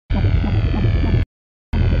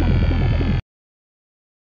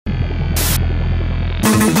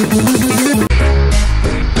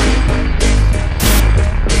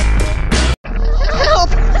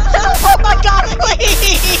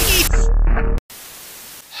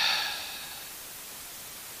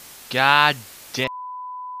God damn.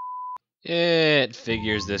 It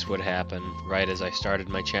figures this would happen right as I started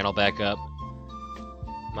my channel back up.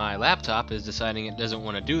 My laptop is deciding it doesn't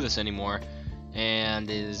want to do this anymore and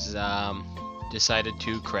is decided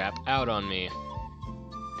to crap out on me.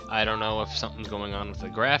 I don't know if something's going on with the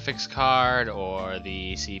graphics card or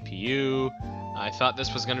the CPU. I thought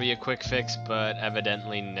this was going to be a quick fix, but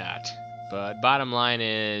evidently not. But bottom line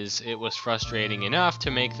is, it was frustrating enough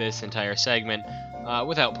to make this entire segment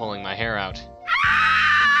without pulling my hair out.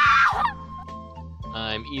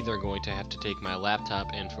 I'm either going to have to take my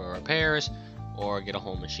laptop in for repairs, or get a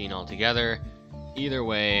whole machine altogether. Either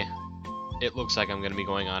way, it looks like I'm going to be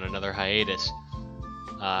going on another hiatus.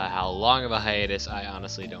 How long of a hiatus, I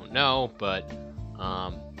honestly don't know, but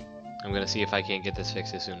I'm going to see if I can't get this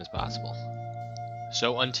fixed as soon as possible.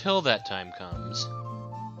 So until that time comes,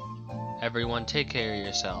 everyone take care of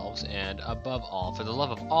yourselves, and above all, for the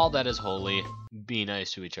love of all that is holy, be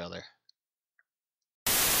nice to each other.